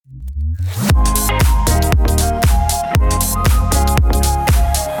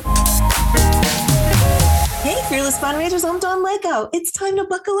let go. It's time to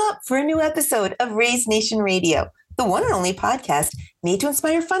buckle up for a new episode of Raise Nation Radio, the one and only podcast made to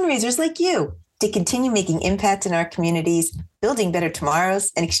inspire fundraisers like you to continue making impact in our communities, building better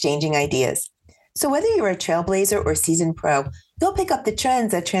tomorrows, and exchanging ideas. So whether you're a trailblazer or seasoned pro, you'll pick up the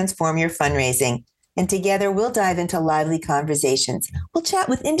trends that transform your fundraising. And together, we'll dive into lively conversations. We'll chat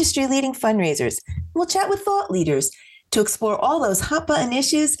with industry-leading fundraisers. We'll chat with thought leaders to explore all those hot-button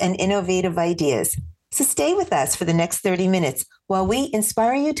issues and innovative ideas. So stay with us for the next 30 minutes while we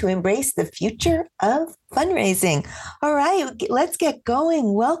inspire you to embrace the future of fundraising. All right, let's get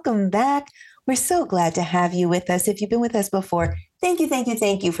going. Welcome back. We're so glad to have you with us. If you've been with us before, thank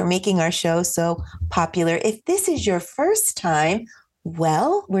you for making our show so popular. If this is your first time,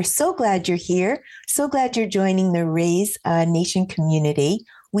 well, we're so glad you're here. So glad you're joining the Raise Nation community.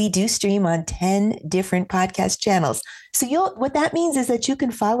 We do stream on 10 different podcast channels. So what that means is that you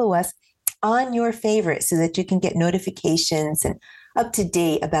can follow us on your favorite so that you can get notifications and up to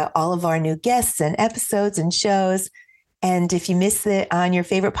date about all of our new guests and episodes and shows. And if you miss it on your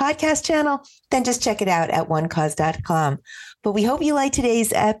favorite podcast channel, then just check it out at onecause.com. But we hope you like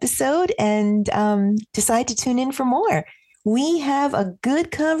today's episode and decide to tune in for more. We have a good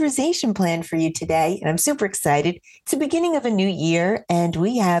conversation planned for you today, and I'm super excited. It's the beginning of a new year, and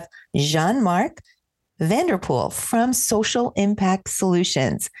we have Mark Vanderpool from Social Impact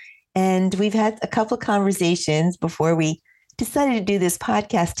Solutions. And we've had a couple of conversations before we decided to do this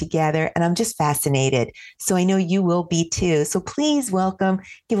podcast together, and I'm just fascinated. So I know you will be too. So please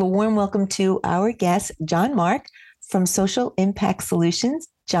give a warm welcome to our guest, Mark from Social Impact Solutions.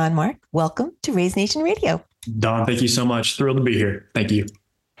 Mark, welcome to Raise Nation Radio. Dawn, thank you so much. Thrilled to be here. Thank you.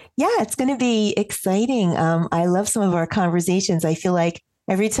 Yeah, it's going to be exciting. I love some of our conversations. I feel like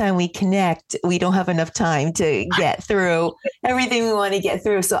every time we connect, we don't have enough time to get through everything we want to get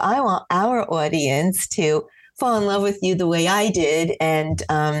through. So I want our audience to fall in love with you the way I did and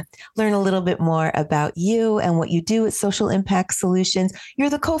learn a little bit more about you and what you do at Social Impact Solutions. You're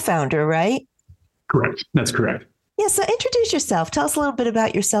the co-founder, right? Correct. That's correct. Yeah. So introduce yourself. Tell us a little bit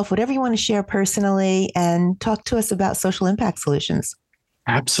about yourself, whatever you want to share personally, and talk to us about Social Impact Solutions.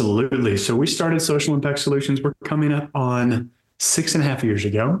 Absolutely. So we started Social Impact Solutions. We're coming up on 6.5 years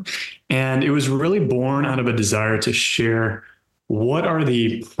ago. And it was really born out of a desire to share what are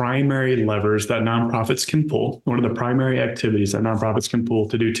the primary levers that nonprofits can pull, what are the primary activities that nonprofits can pull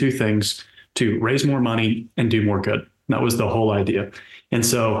to do two things, to raise more money and do more good. That was the whole idea. And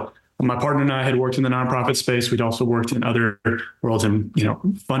so my partner and I had worked in the nonprofit space. We'd also worked in other worlds in,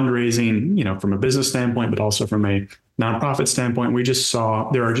 fundraising, from a business standpoint, but also from a nonprofit standpoint. We just saw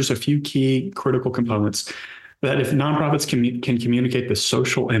there are just a few key critical components that if nonprofits can communicate the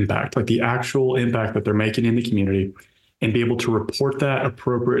social impact, like the actual impact that they're making in the community, and be able to report that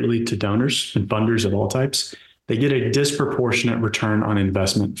appropriately to donors and funders of all types, they get a disproportionate return on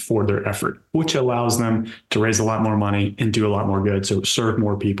investment for their effort, which allows them to raise a lot more money and do a lot more good. So serve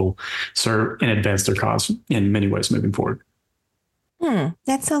more people, serve and advance their cause in many ways moving forward.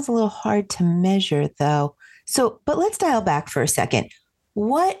 That sounds a little hard to measure though. But let's dial back for a second.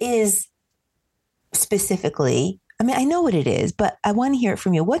 What is specifically, I know what it is, but I want to hear it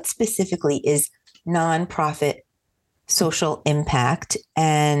from you. What specifically is nonprofit social impact,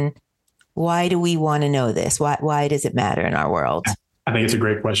 and why do we want to know this? Why does it matter in our world? I think it's a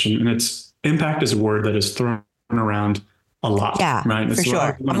great question. And impact is a word that is thrown around a lot. Yeah, right? For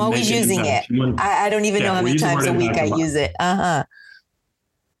sure. I'm always using it. I don't even know how many times a week I use it.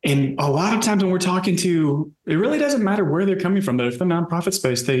 And a lot of times when we're talking to, it really doesn't matter where they're coming from, but if the nonprofit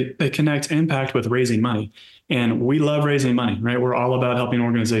space, they connect impact with raising money. And we love raising money, right? We're all about helping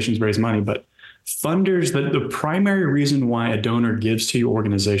organizations raise money, but funders, the primary reason why a donor gives to your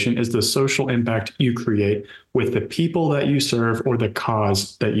organization is the social impact you create with the people that you serve or the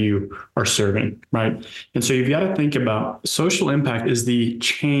cause that you are serving, right? And so you've got to think about social impact is the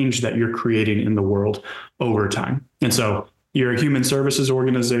change that you're creating in the world over time. And so you're a human services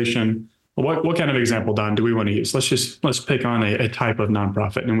organization. What kind of example, Don, do we want to use? Let's pick on a type of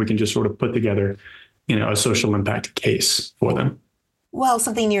nonprofit, and we can just sort of put together, a social impact case for them. Well,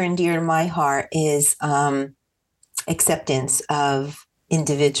 something near and dear to my heart is acceptance of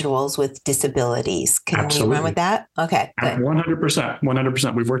individuals with disabilities. Can Absolutely. we run with that? Okay, good.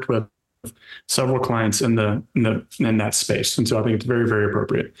 100%. We've worked with several clients in that space, and so I think it's very, very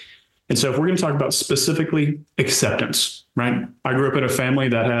appropriate. And so if we're going to talk about specifically acceptance, right? I grew up in a family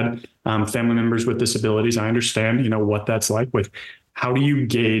that had family members with disabilities. I understand, what that's like with how do you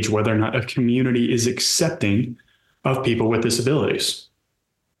gauge whether or not a community is accepting of people with disabilities?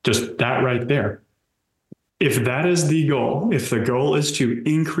 Just that right there. If that is the goal, if the goal is to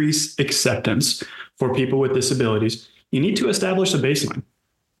increase acceptance for people with disabilities, you need to establish a baseline.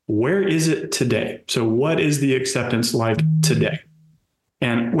 Where is it today? So what is the acceptance like today?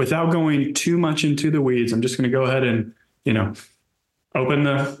 And without going too much into the weeds, I'm just going to go ahead and, open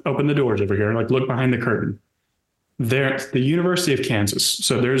the doors over here, like look behind the curtain. There's the University of Kansas.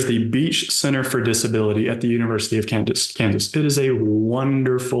 So there's the Beach Center for Disability at the University of Kansas. It is a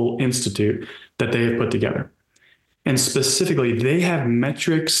wonderful institute that they have put together. And specifically, they have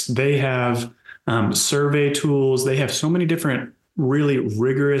metrics, they have survey tools, they have so many different really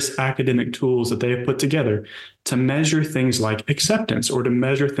rigorous academic tools that they have put together to measure things like acceptance or to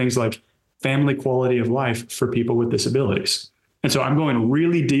measure things like family quality of life for people with disabilities. And so I'm going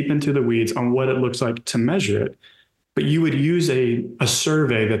really deep into the weeds on what it looks like to measure it. But you would use a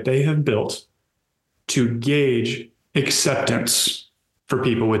survey that they have built to gauge acceptance for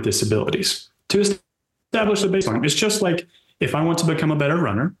people with disabilities, to establish the baseline. It's just like if I want to become a better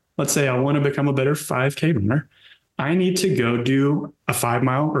runner, let's say I want to become a better 5K runner, I need to go do a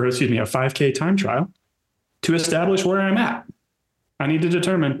 5K time trial to establish where I'm at. I need to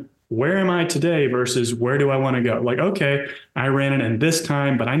determine where am I today versus where do I want to go? Like, okay, I ran it in this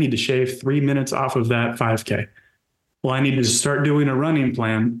time, but I need to shave 3 minutes off of that 5K. Well, I need to start doing a running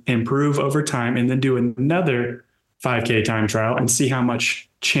plan, improve over time, and then do another 5K time trial and see how much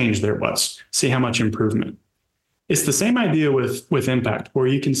change there was, see how much improvement. It's the same idea with impact, where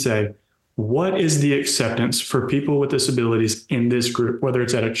you can say, what is the acceptance for people with disabilities in this group, whether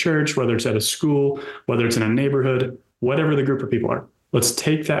it's at a church, whether it's at a school, whether it's in a neighborhood, whatever the group of people are. Let's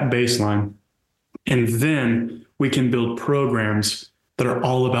take that baseline, and then we can build programs that are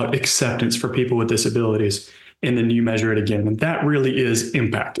all about acceptance for people with disabilities. And then you measure it again. And that really is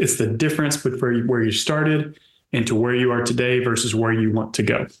impact. It's the difference between where you started and to where you are today versus where you want to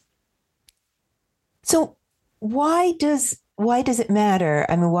go. So why does it matter?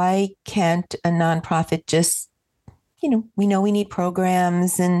 I mean, why can't a nonprofit just, we know we need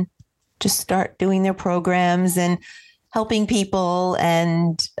programs and just start doing their programs and helping people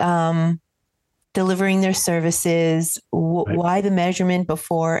and delivering their services? Right. Why the measurement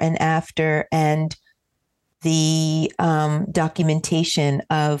before and after, and the documentation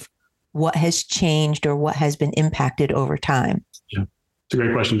of what has changed or what has been impacted over time? Yeah, it's a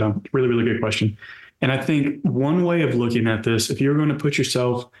great question, Don. Really, really good question. And I think one way of looking at this, if you're going to put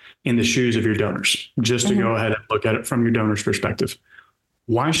yourself in the shoes of your donors, just to go ahead and look at it from your donor's perspective,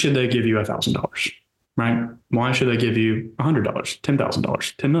 why should they give you $1,000, right? Why should they give you $100, $10,000,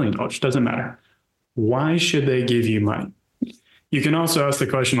 $10 million? Doesn't matter. Why should they give you money? You can also ask the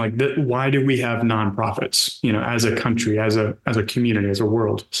question like, why do we have nonprofits, as a country, as a community, as a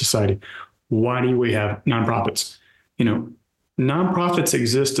world, society? Why do we have nonprofits? Nonprofits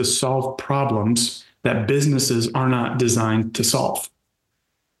exist to solve problems that businesses are not designed to solve,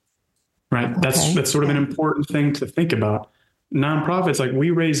 right? Okay. That's sort of an important thing to think about. Nonprofits, like, we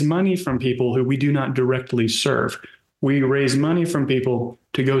raise money from people who we do not directly serve. We raise money from people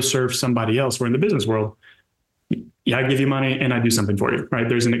to go serve somebody else. Where in the business world, yeah, I give you money and I do something for you, right?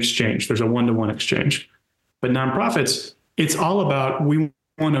 There's an exchange. There's a one-to-one exchange. But nonprofits, it's all about, we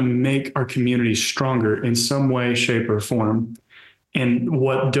want to make our community stronger in some way, shape, or form. And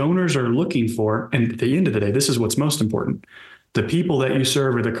what donors are looking for, and at the end of the day, this is what's most important. The people that you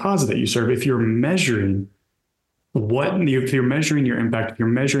serve or the cause that you serve, if you're measuring if you're measuring your impact, if you're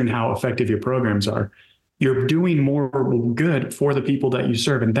measuring how effective your programs are, you're doing more good for the people that you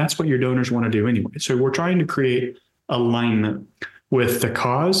serve. And that's what your donors want to do anyway. So we're trying to create alignment with the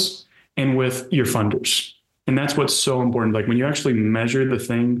cause and with your funders. And that's what's so important. Like, when you actually measure the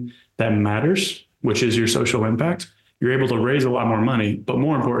thing that matters, which is your social impact, you're able to raise a lot more money, but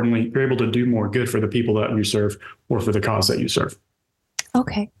more importantly, you're able to do more good for the people that you serve or for the cause that you serve.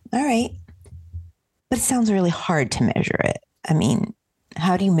 Okay. All right. But it sounds really hard to measure it. I mean,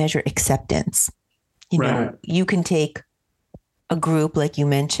 how do you measure acceptance? You can take a group, like you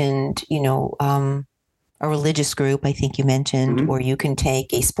mentioned, a religious group, I think you mentioned, or you can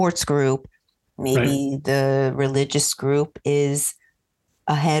take a sports group. Maybe the religious group is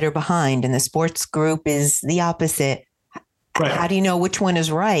ahead or behind, and the sports group is the opposite. Right. How do you know which one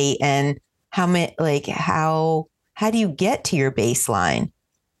is right? And how do you get to your baseline?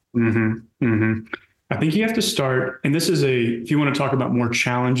 I think you have to start, and this is if you want to talk about more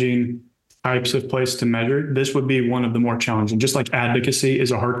challenging types of place to measure, this would be one of the more challenging. Just like advocacy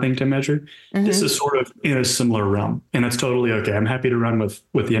is a hard thing to measure, this is sort of in a similar realm, and that's totally okay. I'm happy to run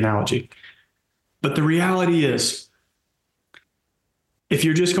with the analogy. But the reality is, if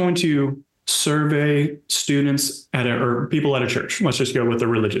you're just going to survey students or people at a church, let's just go with a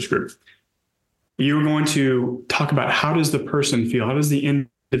religious group, you're going to talk about how does the person feel? How does the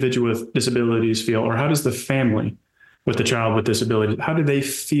individual with disabilities feel? Or how does the family with a child with disabilities, how do they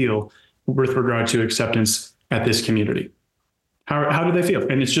feel with regard to acceptance at this community? How do they feel?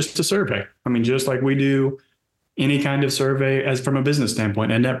 And it's just a survey. I mean, just like we do any kind of survey as from a business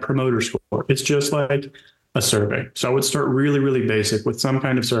standpoint, a net promoter score. It's just like a survey. So I would start really, really basic with some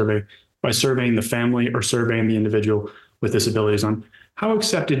kind of survey by surveying the family or surveying the individual with disabilities on how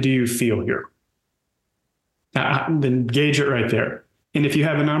accepted do you feel here? Then gauge it right there. And if you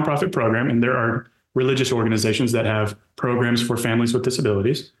have a nonprofit program, and there are religious organizations that have programs for families with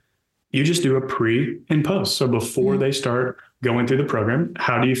disabilities, you just do a pre and post. So before they start going through the program,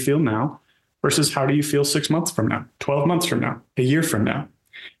 how do you feel now versus how do you feel 6 months from now, 12 months from now, a year from now?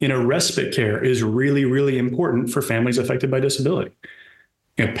 Respite care is really, really important for families affected by disability.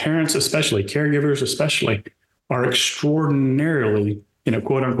 Parents, especially caregivers, especially, are extraordinarily,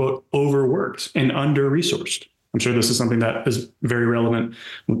 quote unquote, overworked and under-resourced. I'm sure this is something that is very relevant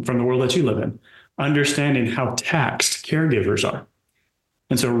from the world that you live in, understanding how taxed caregivers are.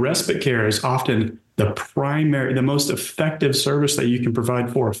 And so respite care is often the most effective service that you can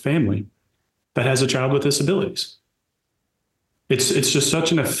provide for a family that has a child with disabilities. It's just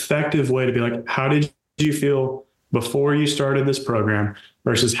such an effective way to be like, how did you feel before you started this program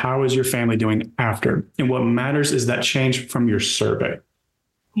versus how is your family doing after? And what matters is that change from your survey.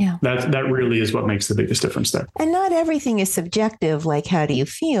 Yeah. That really is what makes the biggest difference there. And not everything is subjective, like how do you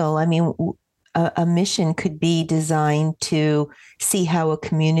feel? I mean, a mission could be designed to see how a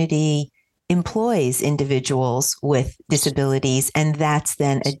community employs individuals with disabilities. And that's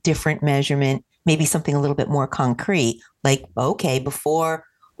then a different measurement, maybe something a little bit more concrete, like, okay, before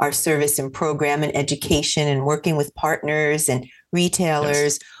our service and program and education and working with partners and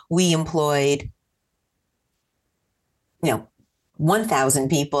retailers, we employed, 1,000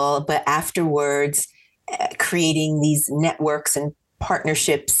 people, but afterwards, creating these networks and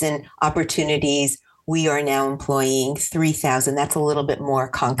partnerships and opportunities, we are now employing 3,000. That's a little bit more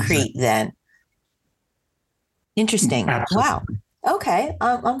concrete then. Interesting. Absolutely. Wow. Okay.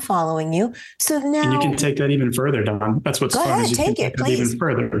 I'm following you. So now. And you can take that even further, Don. That's what's fun. Is you can take that even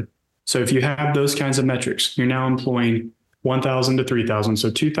further. So if you have those kinds of metrics, you're now employing 1,000 to 3,000. So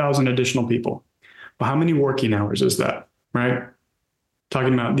 2,000 additional people. Well, how many working hours is that? Right?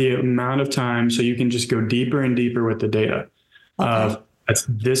 Talking about the amount of time. So you can just go deeper and deeper with the data. That's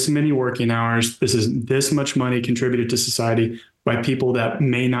this many working hours. This is this much money contributed to society by people that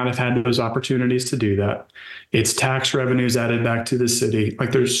may not have had those opportunities to do that. It's tax revenues added back to the city.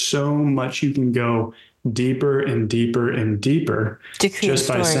 Like there's so much you can go deeper and deeper and deeper just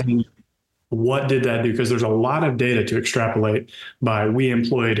by saying, what did that do? Because there's a lot of data to extrapolate by we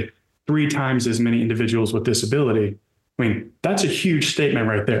employed 3 times as many individuals with disability. I mean, that's a huge statement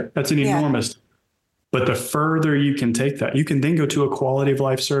right there. That's an enormous. But the further you can take that, you can then go to a quality of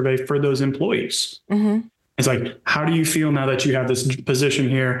life survey for those employees. Mm-hmm. It's like, how do you feel now that you have this position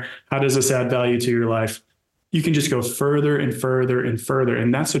here? How does this add value to your life? You can just go further and further and further.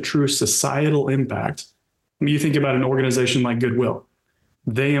 And that's a true societal impact. I mean, you think about an organization like Goodwill.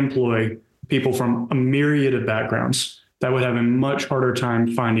 They employ people from a myriad of backgrounds that would have a much harder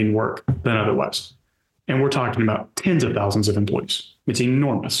time finding work than otherwise. And we're talking about tens of thousands of employees. It's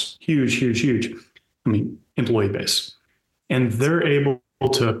enormous, huge, huge, huge. Employee base. And they're able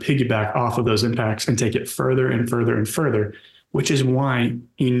to piggyback off of those impacts and take it further and further and further, which is why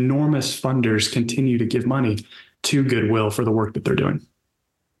enormous funders continue to give money to Goodwill for the work that they're doing.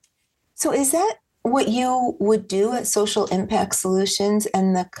 So is that what you would do at Social Impact Solutions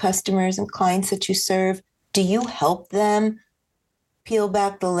and the customers and clients that you serve? Do you help them peel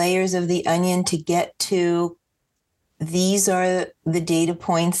back the layers of the onion to get to these are the data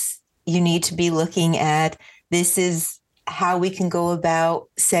points you need to be looking at? This is how we can go about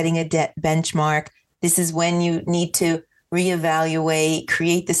setting a debt benchmark. This is when you need to reevaluate,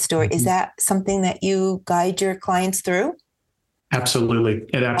 create the story. Is that something that you guide your clients through? Absolutely.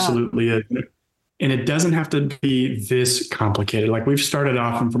 It absolutely is. And it doesn't have to be this complicated. Like we've started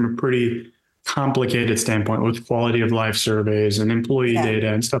off from a pretty complicated standpoint with quality of life surveys and employee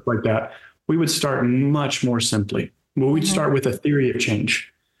data and stuff like that. We would start much more simply. Well, we'd start with a theory of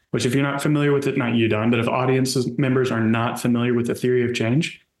change, which if you're not familiar with it, not you, Don, but if audience members are not familiar with the theory of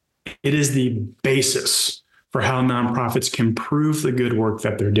change, it is the basis for how nonprofits can prove the good work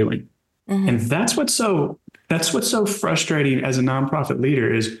that they're doing. Mm-hmm. And that's what's so frustrating as a nonprofit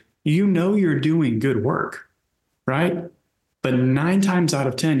leader is, you're doing good work, right? But 9 times out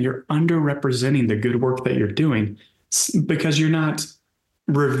of 10, you're underrepresenting the good work that you're doing because you're not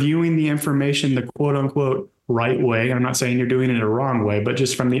reviewing the information the quote unquote right way. I'm not saying you're doing it a wrong way, but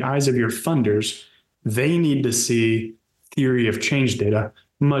just from the eyes of your funders, they need to see theory of change data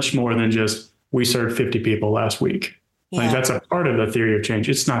much more than just we served 50 people last week. Like that's a part of the theory of change.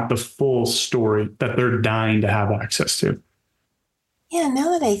 It's not the full story that they're dying to have access to. Yeah,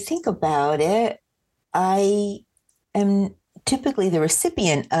 now that I think about it, I am typically the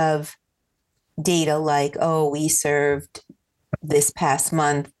recipient of data like, oh, we served this past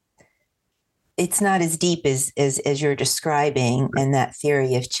month. It's not as deep as you're describing and that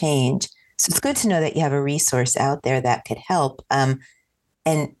theory of change. So it's good to know that you have a resource out there that could help. And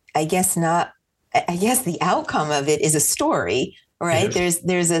I guess the outcome of it is a story, right? Yes.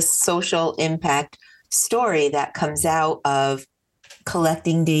 There's a social impact story that comes out of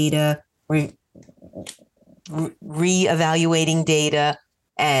collecting data, re-evaluating data,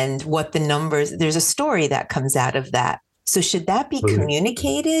 and what the numbers, there's a story that comes out of that. So should that be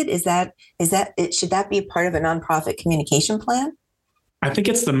communicated? Should that be a part of a nonprofit communication plan? I think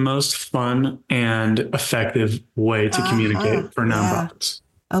it's the most fun and effective way to communicate for nonprofits.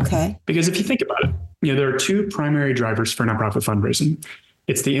 Yeah. Okay. Because if you think about it, there are two primary drivers for nonprofit fundraising.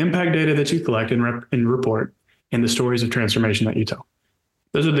 It's the impact data that you collect and report, and the stories of transformation that you tell.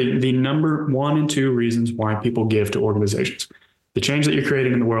 Those are the number 1 and 2 reasons why people give to organizations. The change that you're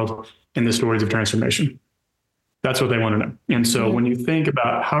creating in the world and the stories of transformation. That's what they want to know. And so when you think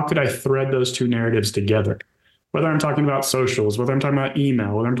about how could I thread those two narratives together, whether I'm talking about socials, whether I'm talking about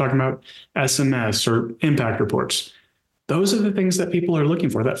email, whether I'm talking about SMS or impact reports, those are the things that people are looking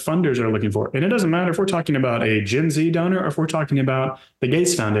for, that funders are looking for. And it doesn't matter if we're talking about a Gen Z donor or if we're talking about the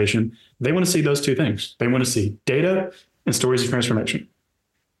Gates Foundation, they want to see those two things. They want to see data and stories of transformation.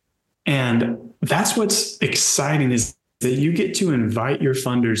 And that's what's exciting, is that you get to invite your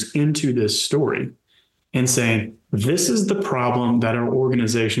funders into this story and saying, this is the problem that our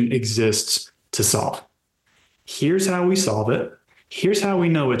organization exists to solve. Here's how we solve it. Here's how we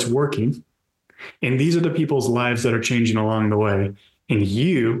know it's working. And these are the people's lives that are changing along the way. And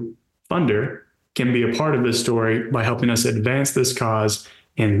you, funder, can be a part of this story by helping us advance this cause.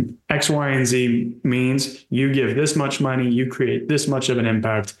 And X, Y, and Z means you give this much money, you create this much of an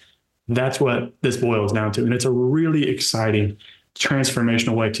impact. That's what this boils down to. And it's a really exciting,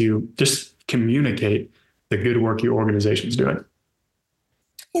 transformational way to just communicate the good work your organization's doing.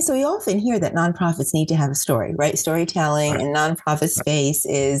 Yeah, so we often hear that nonprofits need to have a story, right? Storytelling in nonprofit space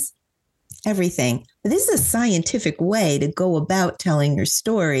is everything. But this is a scientific way to go about telling your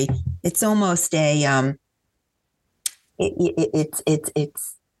story. It's almost a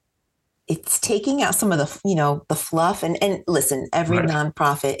it's taking out some of the the fluff and listen, every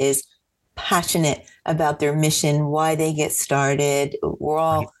nonprofit is passionate about their mission, why they get started. We're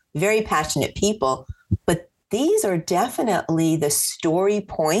all very passionate people, but these are definitely the story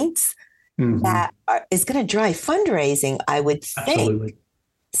points that is going to drive fundraising, I would think. Absolutely.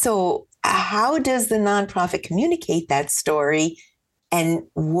 So how does the nonprofit communicate that story? And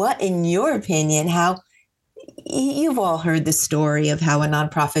what, in your opinion, how you've all heard the story of how a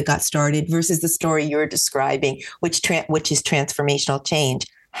nonprofit got started versus the story you're describing, which is transformational change.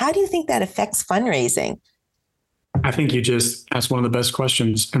 How do you think that affects fundraising? I think you just asked one of the best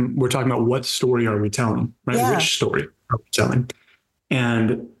questions. And we're talking about what story are we telling, right? Yeah. Which story are we telling?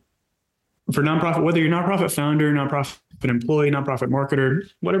 And for nonprofit, whether you're a nonprofit founder, nonprofit employee, nonprofit marketer,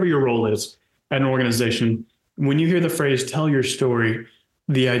 whatever your role is at an organization, when you hear the phrase, tell your story,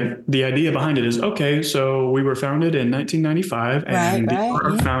 the idea behind it is, okay, so we were founded in 1995 and these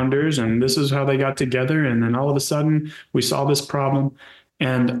are our founders and this is how they got together. And then all of a sudden we saw this problem.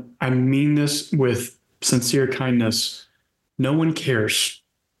 And I mean this with sincere kindness. No one cares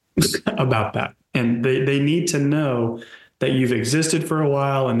about that. And they need to know that you've existed for a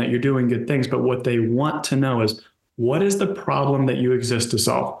while and that you're doing good things. But what they want to know is, what is the problem that you exist to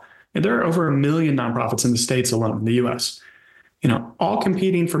solve? And there are over 1 million nonprofits in the States alone, in the US, all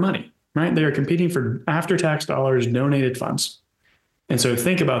competing for money, right? They are competing for after-tax dollars, donated funds. And so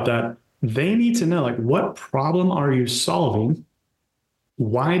think about that. They need to know, what problem are you solving?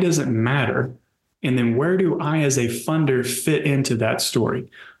 Why does it matter? And then where do I as a funder fit into that story?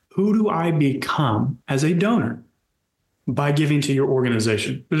 Who do I become as a donor by giving to your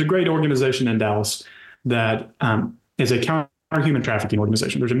organization? There's a great organization in Dallas that is a counter-human trafficking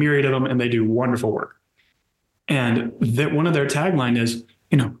organization. There's a myriad of them, and they do wonderful work. And that one of their tagline is,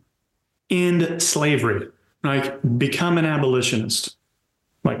 end slavery, become an abolitionist.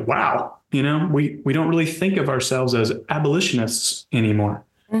 Wow, we don't really think of ourselves as abolitionists anymore.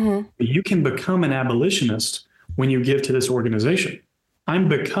 Mm-hmm. You can become an abolitionist when you give to this organization. I'm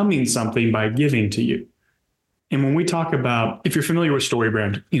becoming something by giving to you. And when we talk about, if you're familiar with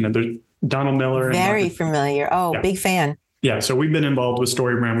StoryBrand, there's Donald Miller. Very familiar. Oh, yeah. Big fan. Yeah. So we've been involved with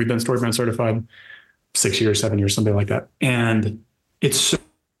StoryBrand. We've been StoryBrand certified 6 years, 7 years, something like that. And it's so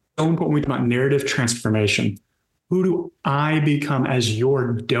important when we talk about narrative transformation. who do I become as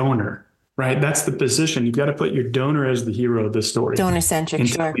your donor, right? That's the position. You've got to put your donor as the hero of the story. Donor-centric, and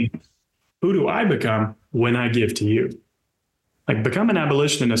tell sure. me, who do I become when I give to you? Like, become an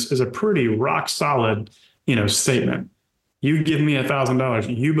abolitionist is a pretty rock solid, statement. You give me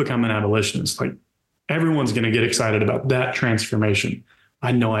 $1,000, you become an abolitionist. Like, everyone's going to get excited about that transformation. I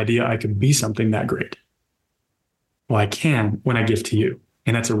had no idea I could be something that great. Well, I can when I give to you.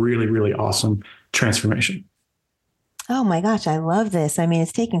 And that's a really, really awesome transformation. Oh my gosh, I love this. I mean,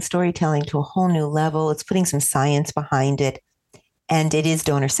 it's taking storytelling to a whole new level. It's putting some science behind it, and it is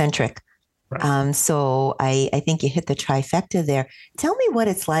donor-centric. Right. So I think you hit the trifecta there. Tell me what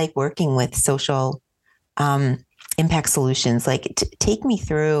it's like working with social impact solutions. Like, take me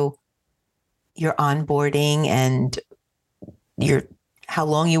through your onboarding and how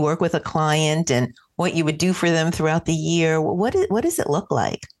long you work with a client and what you would do for them throughout the year. What does it look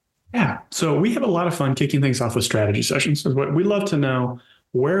like? Yeah. So we have a lot of fun kicking things off with strategy sessions. What we love to know,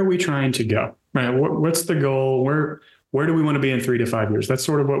 where are we trying to go? Right? What's the goal? Where do we want to be in 3 to 5 years? That's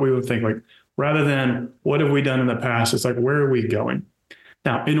sort of what we would think. Like, rather than what have we done in the past, it's like, where are we going?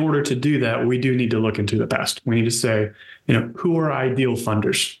 Now, in order to do that, we do need to look into the past. We need to say, who are our ideal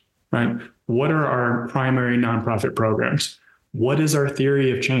funders, right? What are our primary nonprofit programs? What is our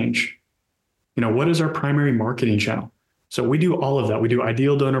theory of change? What is our primary marketing channel? So we do all of that. We do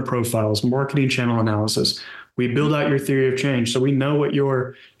ideal donor profiles, marketing channel analysis. We build out your theory of change so we know what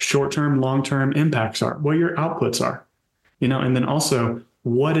your short-term, long-term impacts are, what your outputs are, and then also,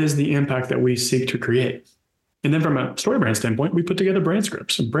 what is the impact that we seek to create? And then from a story brand standpoint, we put together brand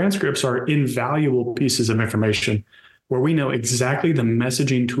scripts. And brand scripts are invaluable pieces of information where we know exactly the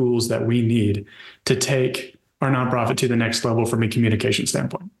messaging tools that we need to take our nonprofit to the next level from a communication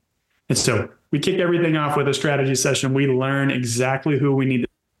standpoint. And so we kick everything off with a strategy session. We learn exactly who we need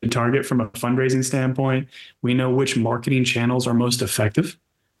to target from a fundraising standpoint. We know which marketing channels are most effective.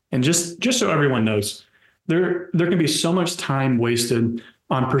 And just so everyone knows, there can be so much time wasted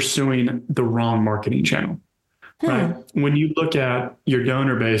on pursuing the wrong marketing channel, right? When you look at your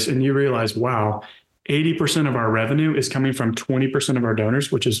donor base and you realize, wow, 80% of our revenue is coming from 20% of our donors,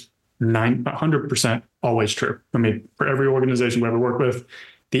 which is 100% always true. I mean, for every organization we ever work with,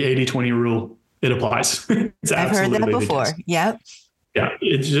 the 80-20 rule, it applies. I've heard that before. Yep. Yeah.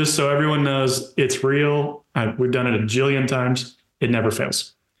 It's just so everyone knows it's real. We've done it a jillion times. It never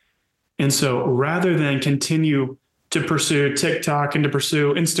fails. And so rather than continue to pursue TikTok and to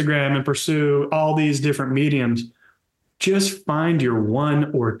pursue Instagram and pursue all these different mediums, just find your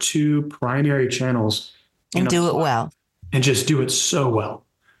 1 or 2 primary channels and do it well. And just do it so well.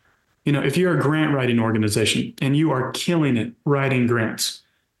 If you're a grant writing organization and you are killing it writing grants,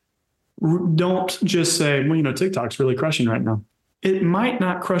 don't just say, well, TikTok's really crushing right now. It might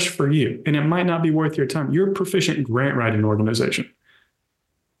not crush for you and it might not be worth your time. You're a proficient grant writing organization.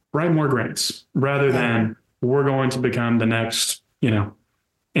 Write more grants rather than we're going to become the next, Instagram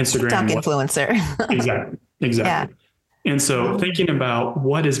TikTok influencer. Exactly. Yeah. And so thinking about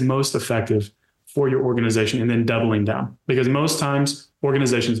what is most effective for your organization and then doubling down, because most times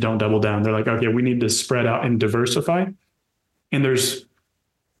organizations don't double down. They're like, okay, we need to spread out and diversify. And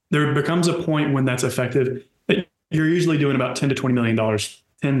there becomes a point when that's effective that you're usually doing about $10 to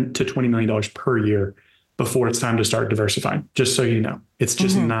 $20 million per year before it's time to start diversifying. Just so you know, it's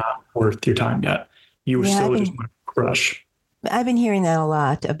just not worth your time yet. You still just want to crush. I've been hearing that a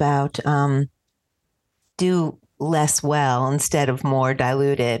lot about do less well instead of more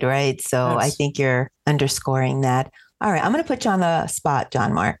diluted, right? So I think you're underscoring that. All right, I'm going to put you on the spot,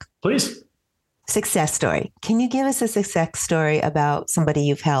 John Mark. Please. Success story. Can you give us a success story about somebody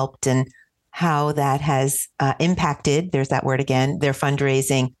you've helped and how that has impacted, there's that word again, their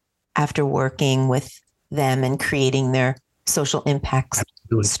fundraising after working with them and creating their social impact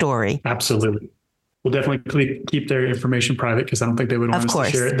story? Absolutely. We'll definitely keep their information private because I don't think they would want us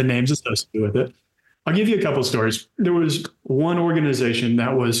to share the names associated with it. I'll give you a couple of stories. There was one organization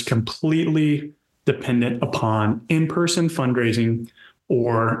that was completely dependent upon in-person fundraising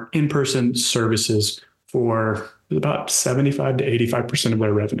or in-person services for about 75 to 85% of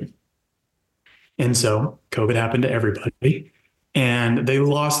their revenue. And so COVID happened to everybody and they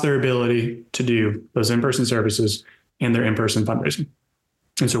lost their ability to do those in-person services and their in-person fundraising.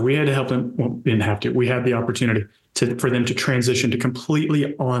 And so we had to help them. Well, we didn't have to. We had the opportunity for them to transition to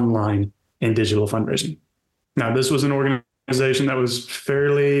completely online and digital fundraising. Now, this was an organization that was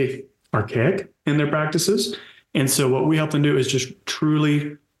fairly archaic in their practices. And so what we helped them do is just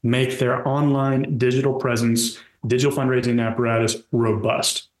truly make their online digital presence, digital fundraising apparatus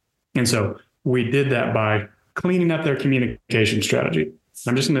robust. And so we did that by cleaning up their communication strategy.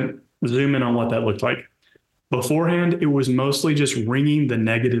 I'm just going to zoom in on what that looked like. Beforehand, it was mostly just ringing the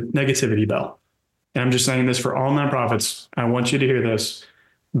negativity bell. And I'm just saying this for all nonprofits. I want you to hear this.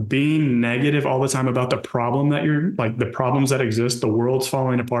 Being negative all the time about the problem that you're like, the problems that exist, the world's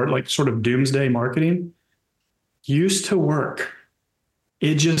falling apart, like sort of doomsday marketing used to work.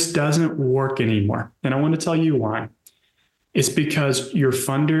 It just doesn't work anymore. And I want to tell you why. It's because your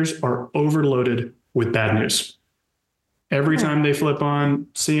funders are overloaded with bad news. Every time they flip on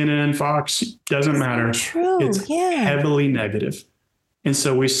CNN, Fox, doesn't matter. True. It's heavily negative. And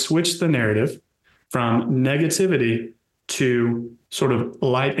so we switch the narrative from negativity to sort of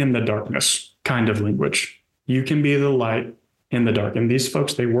light in the darkness kind of language. You can be the light in the dark. And these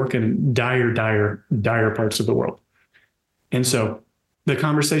folks, they work in dire parts of the world. And so the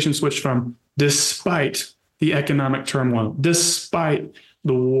conversation switched from despite the economic turmoil, despite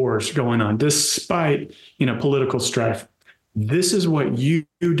the wars going on, despite, political strife, this is what you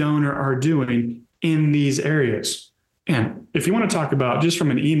donor are doing in these areas. And if you want to talk about just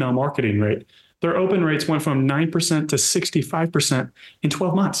from an email marketing rate, their open rates went from 9% to 65% in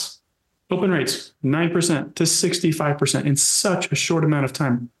 12 months. Open rates, 9% to 65% in such a short amount of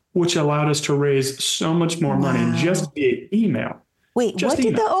time, which allowed us to raise so much more money just via email. Wait, what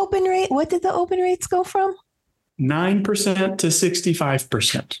did the open rates go from? 9% to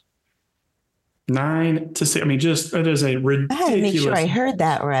 65%. 9 to 6. I mean, just it is a ridiculous. I had to make sure I heard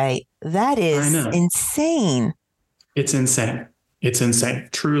that right. That is insane. It's insane. It's insane.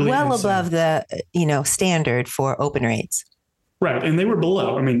 Truly well insane. Above the, standard for open rates. Right. And they were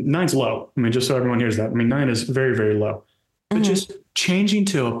below. I mean, 9's low. I mean, just so everyone hears that. I mean, 9 is very, very low. But just changing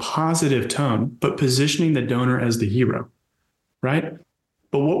to a positive tone, but positioning the donor as the hero. Right.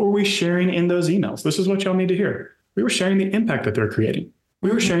 But what were we sharing in those emails? This is what y'all need to hear. We were sharing the impact that they're creating.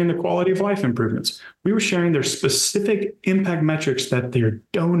 We were sharing the quality of life improvements. We were sharing their specific impact metrics that their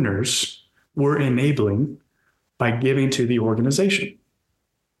donors were enabling by giving to the organization.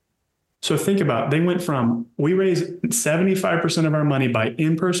 So think about it. They went from, we raise 75% of our money by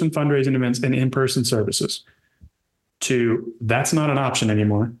in-person fundraising events and in-person services, to that's not an option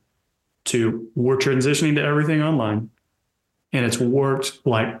anymore, to we're transitioning to everything online. And it's worked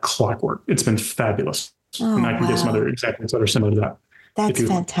like clockwork. It's been fabulous. And I can give some other examples that are similar to that. That's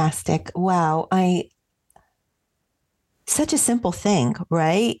fantastic. Wow. Such a simple thing,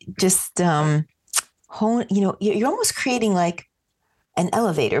 right? Just, you're almost creating like an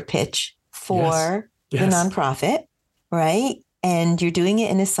elevator pitch for the nonprofit, right? And you're doing it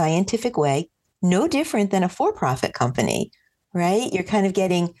in a scientific way, no different than a for-profit company, right? You're kind of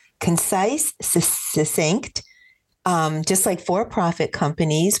getting concise, succinct, just like for-profit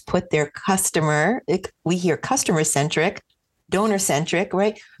companies put their customer, we hear customer-centric, donor-centric,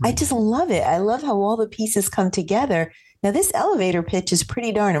 right? I just love it. I love how all the pieces come together. Now, this elevator pitch is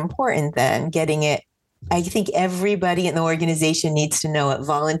pretty darn important then, getting it. I think everybody in the organization needs to know it.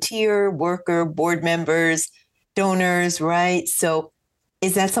 Volunteer, worker, board members, donors, right? So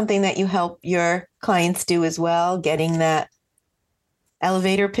is that something that you help your clients do as well, getting that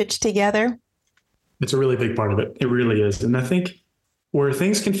elevator pitch together? It's a really big part of it. It really is. And I think where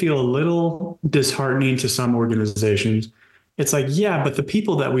things can feel a little disheartening to some organizations, it's like, yeah, but the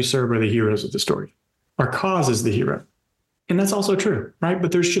people that we serve are the heroes of the story. Our cause is the hero. And that's also true, right?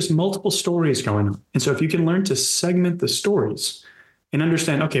 But there's just multiple stories going on. And so if you can learn to segment the stories and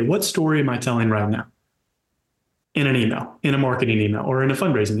understand, okay, what story am I telling right now? In an email, in a marketing email, or in a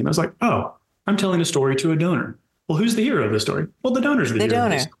fundraising email. It's like, oh, I'm telling a story to a donor. Well, who's the hero of the story? Well, the donor's the hero. Donor.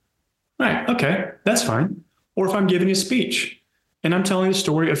 Of the story. Right. Okay. That's fine. Or if I'm giving a speech and I'm telling a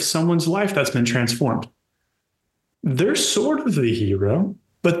story of someone's life that's been transformed, they're sort of the hero,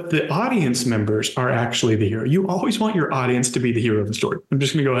 but the audience members are actually the hero. You always want your audience to be the hero of the story. I'm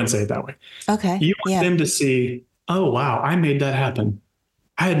just going to go ahead and say it that way. Okay. You want them to see, oh, wow, I made that happen.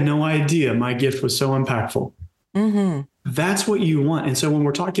 I had no idea my gift was so impactful. Mm-hmm. That's what you want. And so when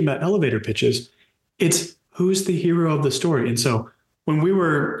we're talking about elevator pitches, it's who's the hero of the story. And so when we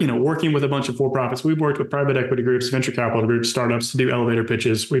were, working with a bunch of for-profits, we've worked with private equity groups, venture capital groups, startups to do elevator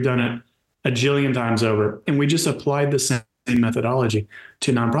pitches. We've done it a jillion times over. And we just applied the same methodology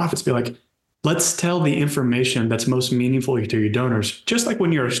to nonprofits. Be like, let's tell the information that's most meaningful to your donors. Just like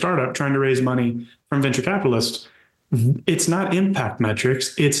when you're a startup trying to raise money from venture capitalists, it's not impact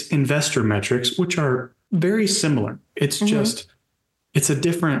metrics, it's investor metrics, which are very similar. It's just, it's just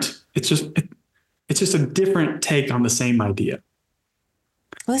a different take on the same idea.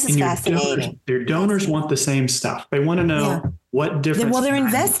 Well, this is fascinating. Your donors want the same stuff. They want to know what difference. Well, they're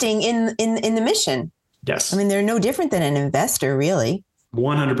investing in the mission. Yes. I mean, they're no different than an investor, really.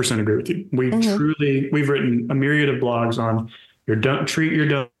 100% agree with you. We've written a myriad of blogs on treat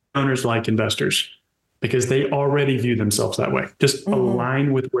your donors like investors. because they already view themselves that way. Just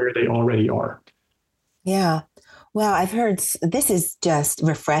align with where they already are. Yeah. Well, I've heard this is just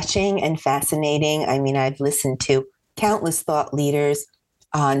refreshing and fascinating. I mean, I've listened to countless thought leaders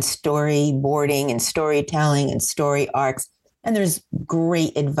on storyboarding and storytelling and story arcs, and there's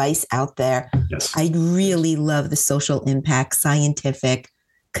great advice out there. Yes. I really love the social impact, scientific,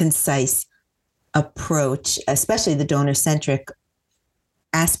 concise approach, especially the donor-centric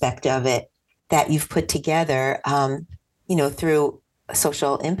aspect of it that you've put together, through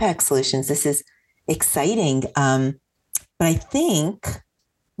social impact solutions. This is exciting. But I think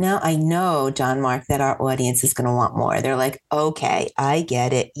now I know, John Mark, that our audience is going to want more. They're like, okay, I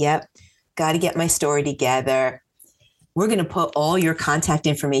get it. Yep. Got to get my story together. We're going to put all your contact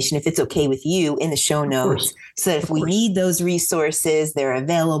information, if it's okay with you, in the show notes so that if we need those resources, they're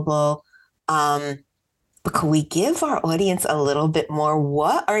available. But can we give our audience a little bit more?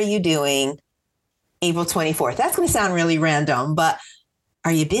 What are you doing April 24th? That's going to sound really random, but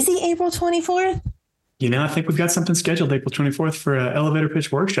are you busy April 24th? I think we've got something scheduled April 24th for an elevator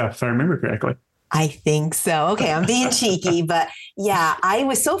pitch workshop, if I remember correctly. I think so. Okay, I'm being cheeky, but yeah, I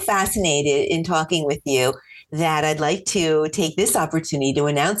was so fascinated in talking with you that I'd like to take this opportunity to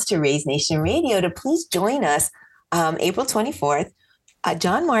announce to Raise Nation Radio to please join us April 24th.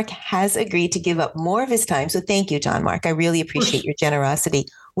 John Mark has agreed to give up more of his time. So thank you, John Mark. I really appreciate your generosity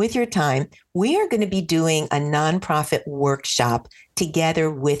with your time. We are going to be doing a nonprofit workshop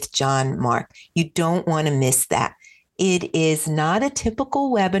together with John Mark. You don't want to miss that. It is not a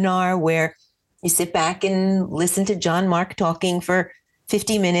typical webinar where you sit back and listen to John Mark talking for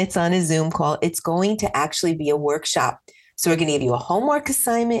 50 minutes on a Zoom call. It's going to actually be a workshop. So we're going to give you a homework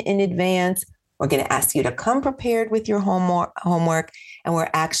assignment in advance. We're going to ask you to come prepared with your homework, and we're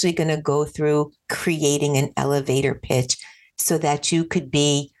actually going to go through creating an elevator pitch so that you could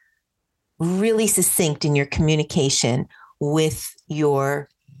be really succinct in your communication with your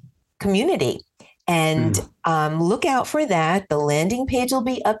community. And look out for that. The landing page will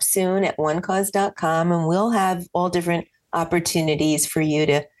be up soon at onecause.com, and we'll have all different opportunities for you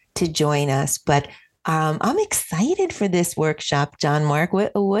to join us. But I'm excited for this workshop, John Mark.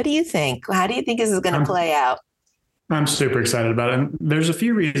 What do you think? How do you think this is going to play out? I'm super excited about it. And there's a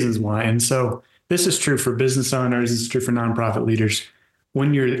few reasons why. And so this is true for business owners. This is true for nonprofit leaders.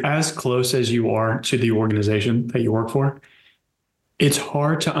 When you're as close as you are to the organization that you work for, it's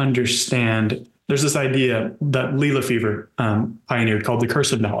hard to understand. There's this idea that Leela Fever pioneered called the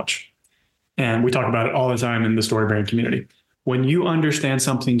curse of knowledge. And we talk about it all the time in the story brand community. When you understand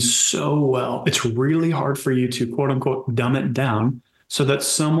something so well, it's really hard for you to, quote unquote, dumb it down so that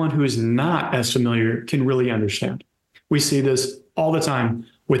someone who is not as familiar can really understand. We see this all the time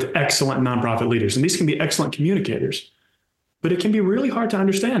with excellent nonprofit leaders, and these can be excellent communicators, but it can be really hard to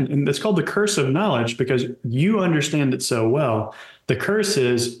understand. And it's called the curse of knowledge because you understand it so well. The curse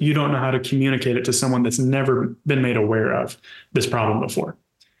is you don't know how to communicate it to someone that's never been made aware of this problem before.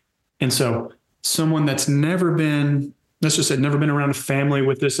 And so someone that's never been, let's just say, never been around a family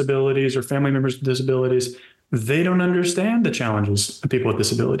with disabilities or family members with disabilities, they don't understand the challenges that people with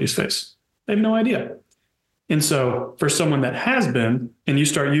disabilities face. They have no idea. And so for someone that has been, and you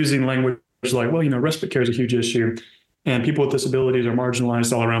start using language like, well, respite care is a huge issue and people with disabilities are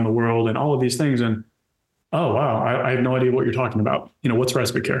marginalized all around the world and all of these things. And, oh, wow, I have no idea what you're talking about. What's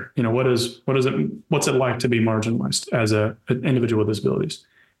respite care? What's it like to be marginalized as an individual with disabilities?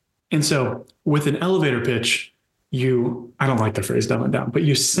 And so with an elevator pitch, I don't like the phrase dumb it down, but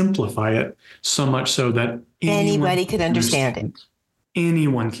you simplify it so much so that anybody could understand it.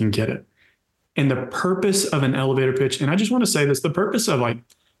 Anyone can get it. And the purpose of an elevator pitch, and I just want to say this, the purpose of like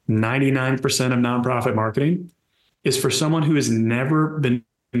 99% of nonprofit marketing is for someone who has never been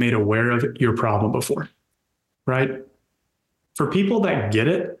made aware of your problem before, right? For people that get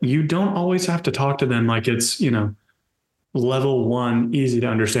it, you don't always have to talk to them like it's, level 1, easy to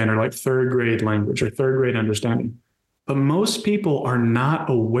understand, or like third grade language or third grade understanding. But most people are not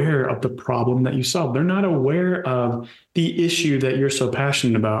aware of the problem that you solve. They're not aware of the issue that you're so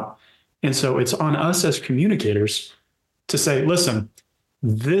passionate about. And so it's on us as communicators to say, listen,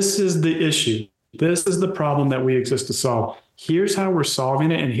 this is the issue. This is the problem that we exist to solve. Here's how we're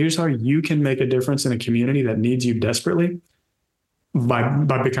solving it. And here's how you can make a difference in a community that needs you desperately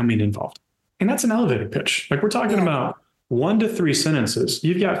by becoming involved. And that's an elevator pitch. Like we're talking about 1 to 3 sentences.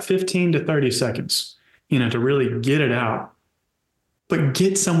 You've got 15 to 30 seconds, to really get it out, but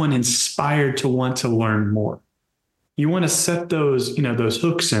get someone inspired to want to learn more. You want to set those, those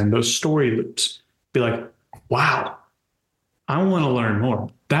hooks in, those story loops. Be like, wow, I want to learn more.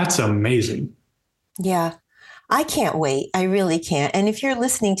 That's amazing. Yeah. I can't wait. I really can't. And if you're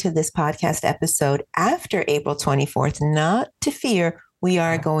listening to this podcast episode after April 24th, not to fear, we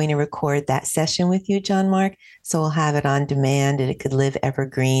are going to record that session with you, John Mark. So we'll have it on demand and it could live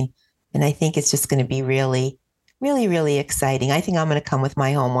evergreen. And I think it's just going to be really, really, really exciting. I think I'm going to come with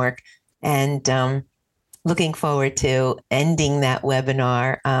my homework and looking forward to ending that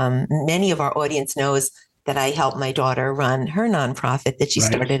webinar. Many of our audience knows that I helped my daughter run her nonprofit that she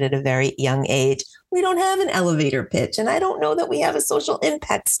started at a very young age. We don't have an elevator pitch, and I don't know that we have a social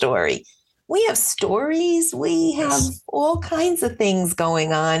impact story. We have stories. We have all kinds of things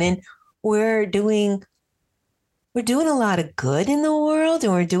going on, and we're doing a lot of good in the world,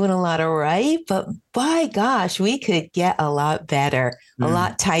 and we're doing a lot of right. But by gosh, we could get a lot better, a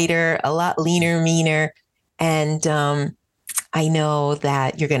lot tighter, a lot leaner, meaner, and I know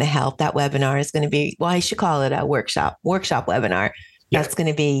that you're going to help. That webinar is going to be, well, I should call it a workshop webinar. Yeah. That's going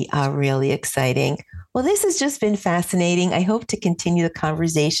to be really exciting. Well, this has just been fascinating. I hope to continue the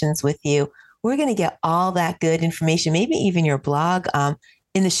conversations with you. We're going to get all that good information, maybe even your blog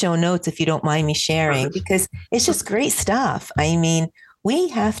in the show notes, if you don't mind me sharing, because it's just great stuff. I mean, we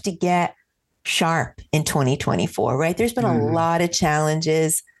have to get sharp in 2024, right? There's been a lot of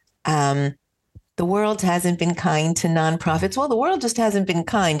challenges. The world hasn't been kind to nonprofits. Well, the world just hasn't been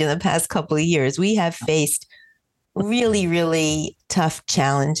kind in the past couple of years. We have faced really, really tough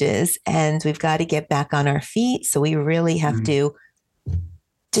challenges, and we've got to get back on our feet. So we really have to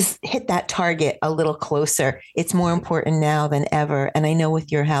just hit that target a little closer. It's more important now than ever. And I know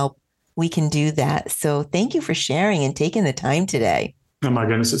with your help, we can do that. So thank you for sharing and taking the time today. Oh my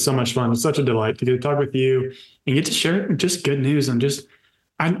goodness. It's so much fun. It's such a delight to get to talk with you and get to share just good news.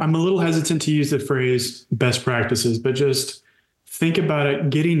 I'm a little hesitant to use the phrase best practices, but just think about it,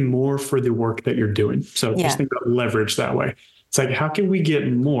 getting more for the work that you're doing. So just think about leverage that way. It's like, how can we get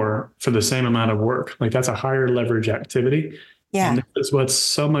more for the same amount of work? Like that's a higher leverage activity. Yeah. And this is what's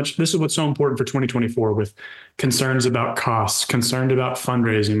so important for 2024 with concerns about costs, concerned about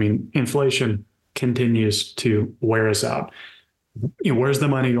fundraising. I mean, inflation continues to wear us out. Where's the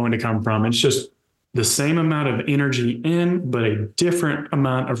money going to come from? It's just the same amount of energy in, but a different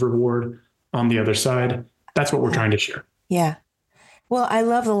amount of reward on the other side. That's what we're trying to share. Yeah. Well, I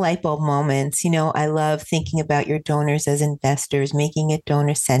love the light bulb moments. I love thinking about your donors as investors, making it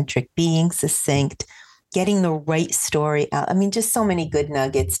donor centric, being succinct, getting the right story out. I mean, just so many good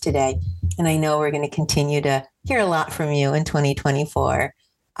nuggets today. And I know we're going to continue to hear a lot from you in 2024.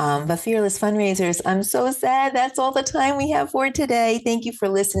 But Fearless Fundraisers, I'm so sad that's all the time we have for today. Thank you for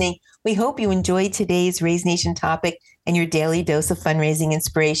listening. We hope you enjoyed today's Raise Nation topic and your daily dose of fundraising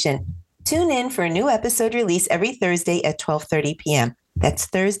inspiration. Tune in for a new episode release every Thursday at 12:30 p.m. That's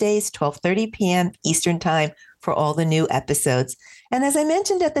Thursdays, 12:30 p.m. Eastern Time for all the new episodes. And as I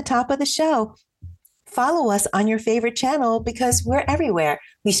mentioned at the top of the show, follow us on your favorite channel because we're everywhere.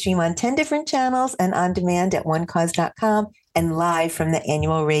 We stream on 10 different channels and on demand at onecause.com and live from the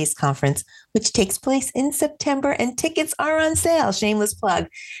annual Raise Conference, which takes place in September, and tickets are on sale. Shameless plug.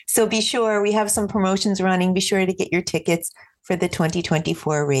 So be sure, we have some promotions running. Be sure to get your tickets for the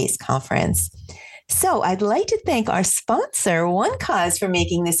 2024 Raise Conference. So I'd like to thank our sponsor, One Cause, for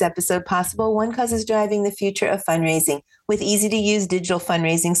making this episode possible. One Cause is driving the future of fundraising with easy-to-use digital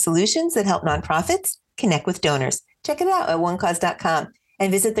fundraising solutions that help nonprofits connect with donors. Check it out at onecause.com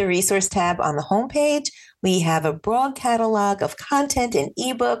and visit the resource tab on the homepage. We have a broad catalog of content and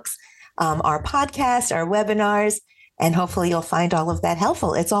ebooks, our podcast, our webinars, and hopefully you'll find all of that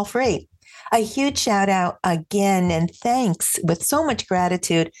helpful. It's all free. A huge shout out again and thanks with so much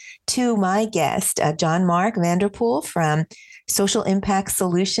gratitude to my guest, John Mark Vanderpool from Social Impact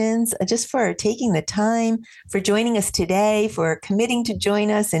Solutions, just for taking the time, for joining us today, for committing to join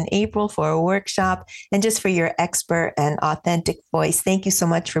us in April for a workshop, and just for your expert and authentic voice. Thank you so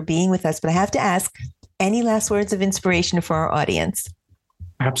much for being with us. But I have to ask, any last words of inspiration for our audience?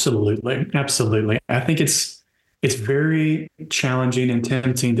 Absolutely. Absolutely. I think it's very challenging and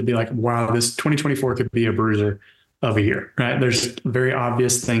tempting to be like, wow, this 2024 could be a bruiser of a year, right? There's very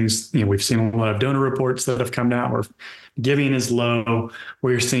obvious things. We've seen a lot of donor reports that have come out where giving is low.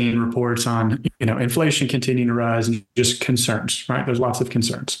 We're seeing reports on, inflation continuing to rise and just concerns, right? There's lots of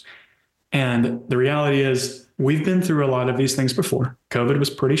concerns. And the reality is we've been through a lot of these things before. COVID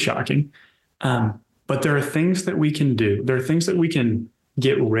was pretty shocking. But there are things that we can do. There are things that we can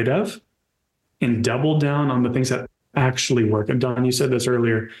get rid of and double down on the things that actually work. And Don, you said this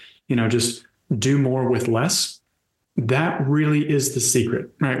earlier, just do more with less. That really is the secret,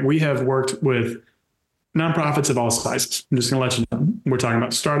 right? We have worked with nonprofits of all sizes. I'm just going to let you know. We're talking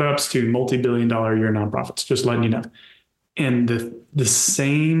about startups to multi-billion-dollar a year nonprofits, just letting you know. And the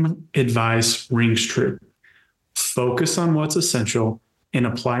same advice rings true. focus on what's essential and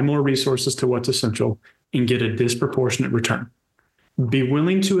apply more resources to what's essential and get a disproportionate return. Be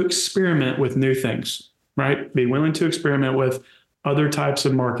willing to experiment with new things, right? Be willing to experiment with other types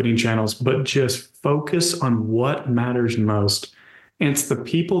of marketing channels, but just focus on what matters most. And it's the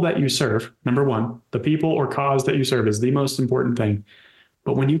people that you serve. Number one, the people or cause that you serve is the most important thing.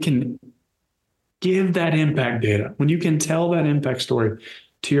 But when you can give that impact data, when you can tell that impact story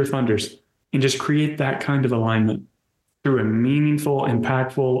to your funders and just create that kind of alignment through a meaningful,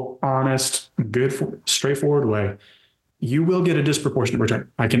 impactful, honest, good, straightforward way, you will get a disproportionate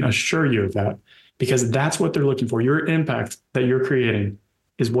return. I can assure you of that, because that's what they're looking for. Your impact that you're creating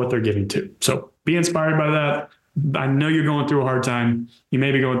is what they're giving to. So be inspired by that. I know you're going through a hard time. You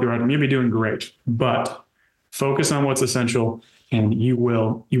may be going through a hard time. You'll be doing great, but focus on what's essential and you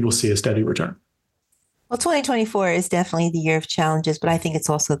will see a steady return. Well, 2024 is definitely the year of challenges, but I think it's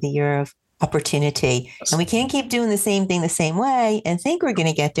also the year of opportunity. And we can't keep doing the same thing the same way and think we're going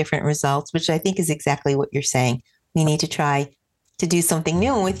to get different results, which I think is exactly what you're saying. We need to try to do something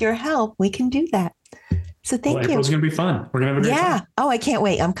new. And with your help, we can do that. So thank you. April's going to be fun. We're going to have a great time. Oh, I can't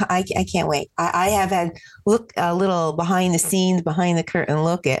wait. I can't wait. I have had a little behind the scenes, behind the curtain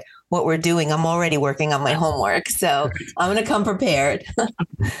look at what we're doing. I'm already working on my homework. So I'm going to come prepared.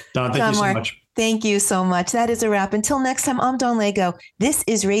 Don, thank you so much. Thank you so much. That is a wrap. Until next time, I'm Dawn Lego. This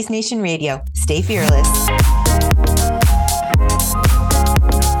is Raise Nation Radio. Stay fearless.